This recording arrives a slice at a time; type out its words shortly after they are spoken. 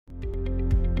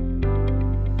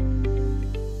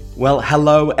Well,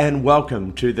 hello and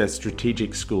welcome to the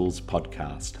Strategic Schools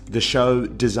podcast, the show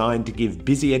designed to give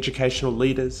busy educational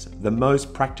leaders the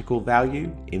most practical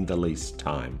value in the least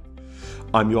time.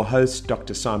 I'm your host,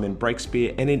 Dr. Simon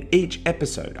Breakspear, and in each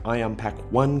episode, I unpack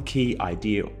one key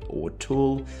idea or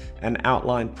tool and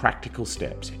outline practical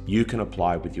steps you can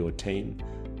apply with your team,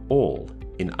 all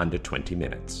in under 20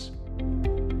 minutes.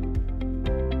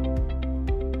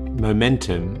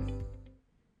 Momentum.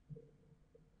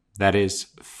 That is,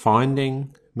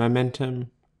 finding momentum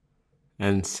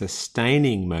and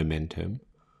sustaining momentum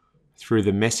through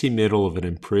the messy middle of an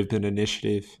improvement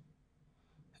initiative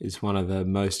is one of the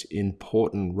most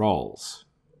important roles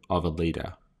of a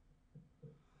leader.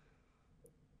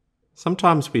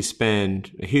 Sometimes we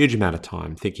spend a huge amount of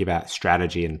time thinking about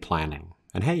strategy and planning.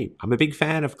 And hey, I'm a big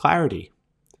fan of clarity.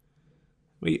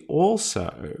 We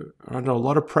also are under a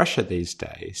lot of pressure these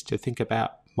days to think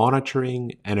about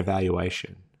monitoring and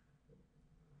evaluation.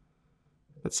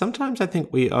 But sometimes I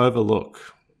think we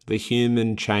overlook the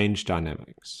human change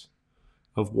dynamics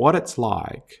of what it's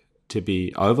like to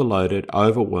be overloaded,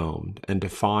 overwhelmed, and to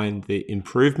find the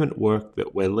improvement work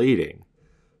that we're leading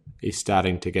is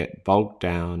starting to get bogged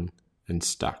down and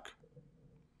stuck.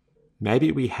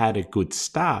 Maybe we had a good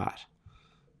start,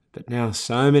 but now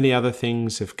so many other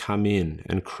things have come in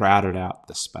and crowded out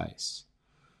the space.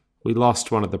 We lost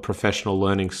one of the professional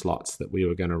learning slots that we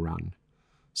were going to run.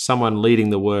 Someone leading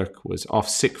the work was off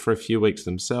sick for a few weeks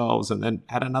themselves and then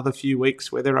had another few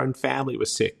weeks where their own family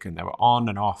was sick and they were on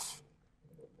and off.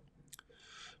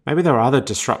 Maybe there are other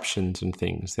disruptions and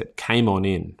things that came on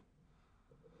in.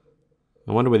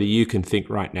 I wonder whether you can think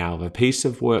right now of a piece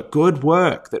of work, good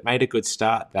work that made a good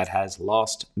start that has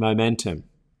lost momentum.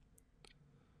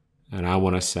 And I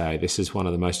want to say this is one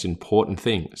of the most important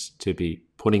things to be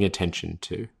putting attention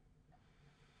to.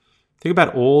 Think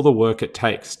about all the work it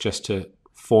takes just to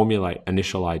formulate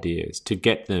initial ideas, to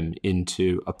get them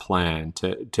into a plan,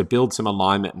 to build some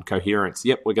alignment and coherence.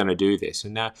 Yep, we're going to do this.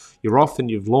 And now you're off and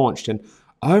you've launched. And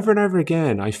over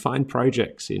again, I find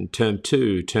projects in term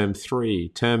 2, term 3,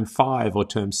 term 5, or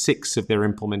term 6 of their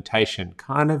implementation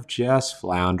kind of just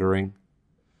floundering.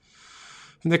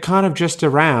 And they're kind of just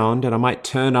around, and I might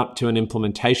turn up to an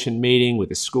implementation meeting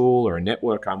with a school or a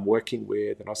network I'm working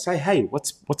with, and I'll say, hey,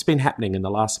 what's been happening in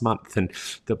the last month? And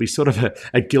there'll be sort of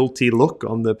a guilty look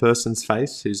on the person's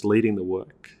face who's leading the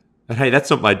work. And hey,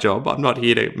 that's not my job. I'm not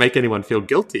here to make anyone feel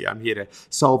guilty. I'm here to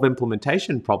solve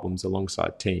implementation problems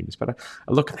alongside teams. But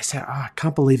I look and they say, I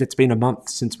can't believe it's been a month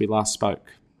since we last spoke.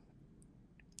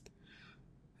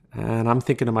 And I'm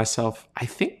thinking to myself, I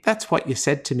think that's what you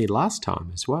said to me last time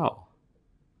as well.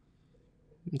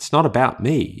 It's not about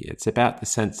me. It's about the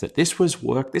sense that this was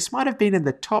work. This might have been in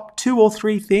the top 2 or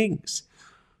 3 things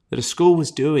that a school was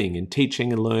doing in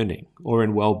teaching and learning or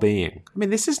in well-being. I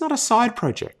mean, this is not a side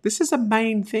project. This is a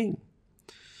main thing.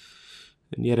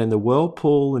 And yet in the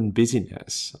whirlpool and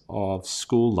busyness of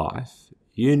school life,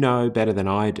 you know better than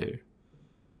I do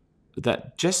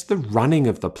that just the running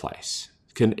of the place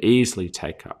can easily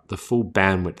take up the full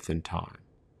bandwidth and time.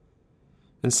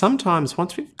 And sometimes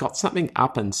once we've got something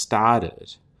up and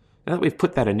started, now that we've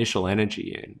put that initial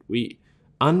energy in, we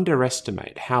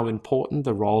underestimate how important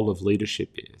the role of leadership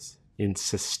is in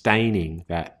sustaining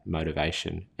that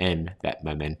motivation and that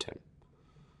momentum.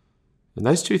 And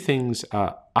those two things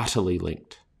are utterly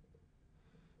linked.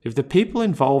 If the people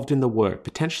involved in the work,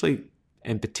 potentially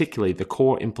and particularly the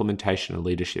core implementation and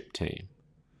leadership team,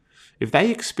 if they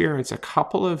experience a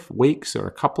couple of weeks or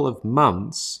a couple of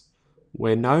months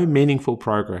where no meaningful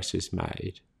progress is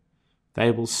made,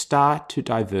 they will start to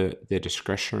divert their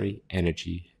discretionary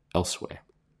energy elsewhere.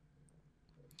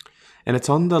 And it's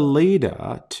on the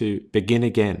leader to begin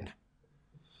again,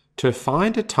 to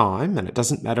find a time, and it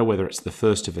doesn't matter whether it's the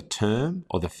first of a term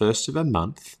or the first of a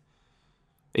month,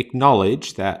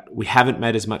 acknowledge that we haven't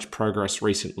made as much progress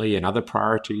recently and other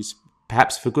priorities,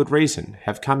 perhaps for good reason,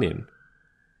 have come in.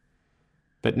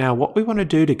 But now what we want to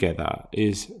do together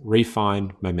is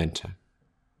refine momentum.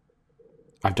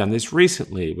 I've done this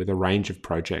recently with a range of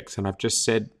projects, and I've just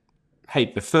said,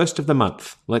 hey, the first of the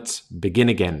month, let's begin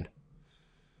again.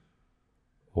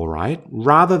 All right,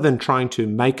 rather than trying to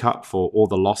make up for all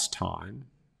the lost time,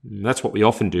 that's what we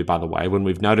often do, by the way, when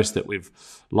we've noticed that we've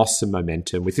lost some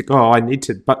momentum. We think, I need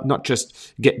to, but not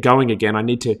just get going again. I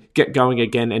need to get going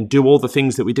again and do all the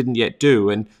things that we didn't yet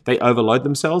do. And they overload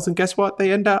themselves, and guess what?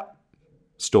 They end up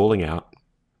stalling out.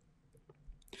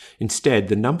 Instead,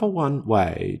 the number one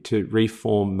way to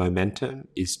reform momentum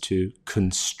is to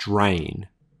constrain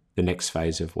the next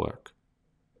phase of work.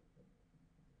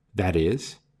 That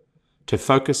is, to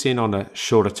focus in on a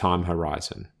shorter time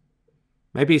horizon,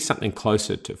 maybe something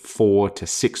closer to 4 to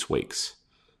 6 weeks,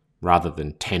 rather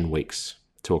than 10 weeks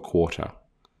to a quarter.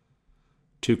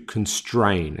 To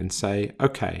constrain and say,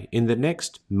 okay, in the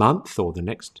next month or the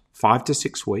next 5 to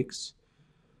 6 weeks,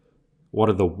 what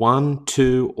are the 1,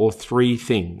 2, or 3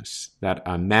 things that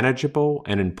are manageable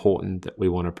and important that we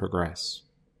want to progress?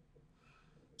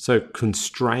 So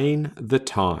constrain the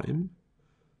time,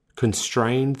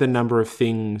 constrain the number of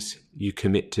things you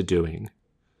commit to doing.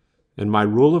 And my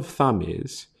rule of thumb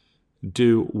is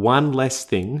do one less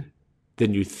thing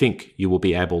than you think you will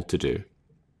be able to do.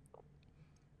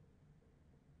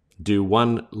 Do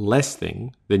one less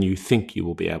thing than you think you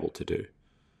will be able to do.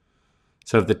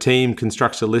 So if the team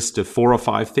constructs a list of 4 or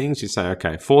 5 things, you say,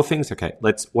 okay, 4 things, okay,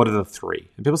 what are the 3?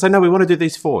 And people say, no, we want to do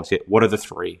these 4. So what are the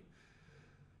 3?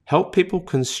 Help people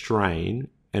constrain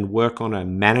and work on a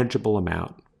manageable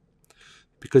amount.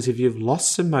 Because if you've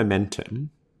lost some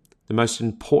momentum, the most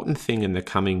important thing in the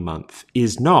coming month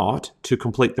is not to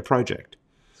complete the project.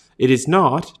 It is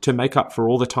not to make up for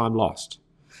all the time lost.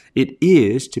 It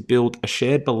is to build a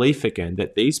shared belief again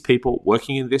that these people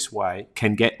working in this way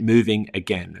can get moving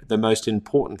again. The most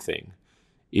important thing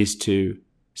is to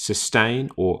sustain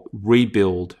or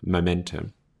rebuild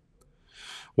momentum.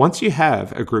 Once you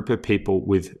have a group of people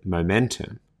with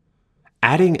momentum,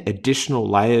 adding additional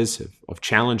layers of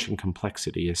challenge and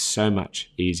complexity is so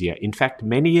much easier. In fact,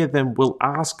 many of them will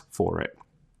ask for it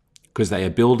because they are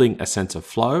building a sense of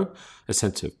flow, a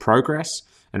sense of progress,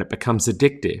 and it becomes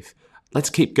addictive. Let's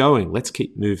keep going. Let's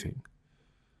keep moving.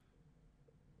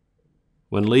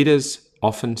 When leaders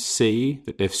often see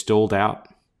that they've stalled out,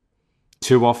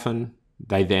 too often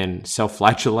they then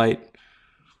self-flagellate,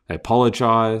 they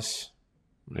apologize,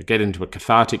 they get into a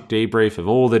cathartic debrief of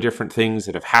all the different things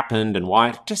that have happened and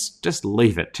why. Just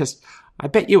leave it. I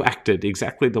bet you acted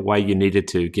exactly the way you needed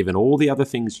to, given all the other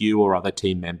things you or other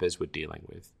team members were dealing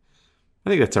with. I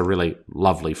think that's a really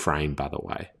lovely frame, by the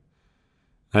way.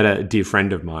 I had a dear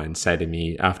friend of mine say to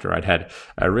me after I'd had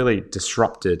a really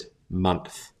disrupted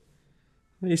month.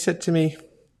 He said to me,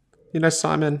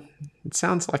 Simon, it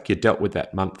sounds like you dealt with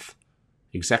that month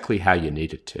exactly how you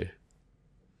needed to.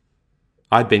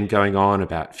 I'd been going on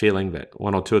about feeling that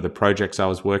 1 or 2 of the projects I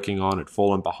was working on had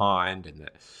fallen behind and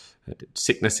that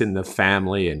sickness in the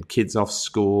family and kids off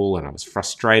school, and I was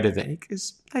frustrated. He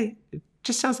goes, hey, it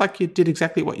just sounds like you did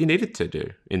exactly what you needed to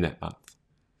do in that month.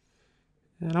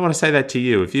 And I want to say that to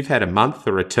you. If you've had a month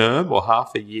or a term or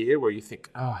half a year where you think,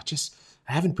 I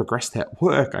haven't progressed at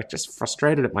work, I just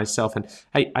frustrated at myself. And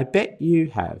hey, I bet you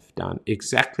have done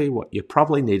exactly what you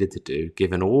probably needed to do,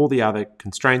 given all the other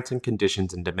constraints and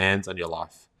conditions and demands on your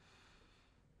life.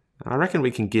 And I reckon we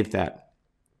can give that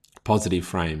positive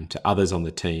frame to others on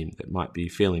the team that might be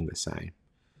feeling the same.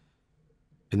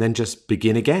 And then just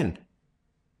begin again.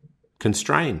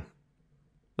 Constrain.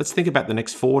 Let's think about the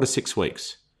next 4 to 6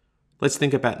 weeks. Let's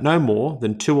think about no more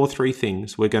than 2 or 3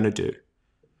 things we're going to do.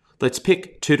 Let's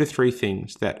pick 2 to 3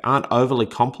 things that aren't overly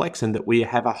complex and that we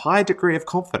have a high degree of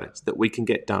confidence that we can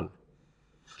get done.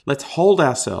 Let's hold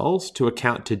ourselves to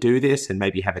account to do this and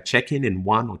maybe have a check-in in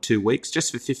 1 or 2 weeks,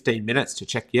 just for 15 minutes to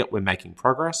check, we're making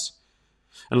progress.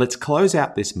 And let's close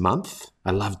out this month.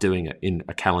 I love doing it in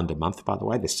a calendar month, by the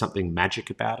way. There's something magic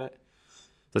about it.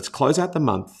 Let's close out the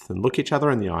month and look each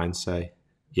other in the eye and say,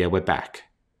 we're back.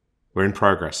 We're in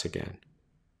progress again.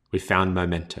 We found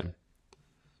momentum.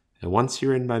 And once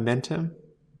you're in momentum,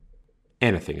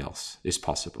 anything else is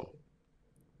possible.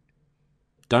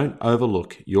 Don't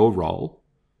overlook your role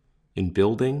in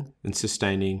building and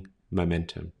sustaining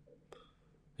momentum.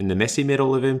 In the messy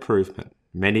middle of improvement,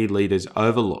 many leaders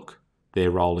overlook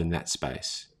their role in that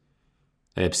space.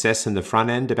 They obsess in the front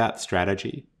end about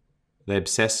strategy. They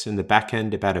obsess in the back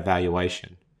end about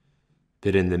evaluation.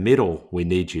 But in the middle, we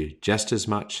need you just as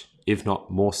much, if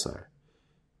not more so,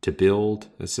 to build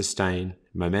and sustain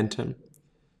momentum,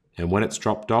 and when it's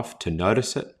dropped off, to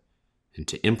notice it and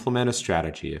to implement a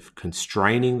strategy of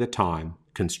constraining the time,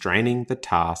 constraining the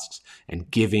tasks, and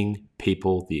giving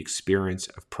people the experience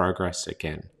of progress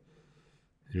again.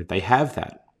 And if they have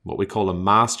that, what we call a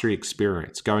mastery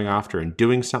experience, going after and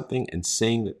doing something and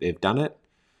seeing that they've done it,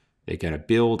 they're going to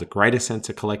build a greater sense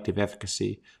of collective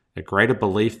efficacy, a greater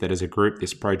belief that as a group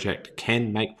this project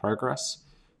can make progress,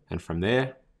 and from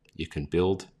there you can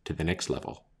build to the next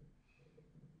level.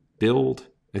 Build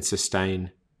and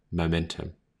sustain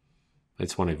momentum.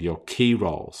 It's one of your key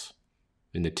roles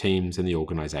in the teams and the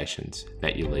organizations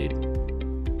that you lead.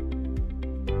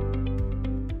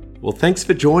 Well, thanks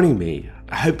for joining me.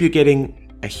 I hope you're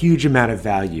getting a huge amount of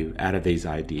value out of these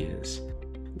ideas.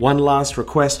 One last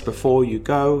request before you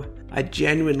go. I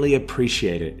genuinely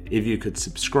appreciate it if you could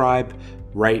subscribe,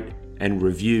 rate, and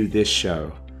review this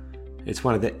show. It's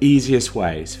one of the easiest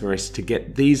ways for us to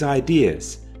get these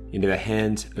ideas into the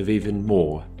hands of even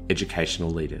more educational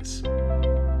leaders.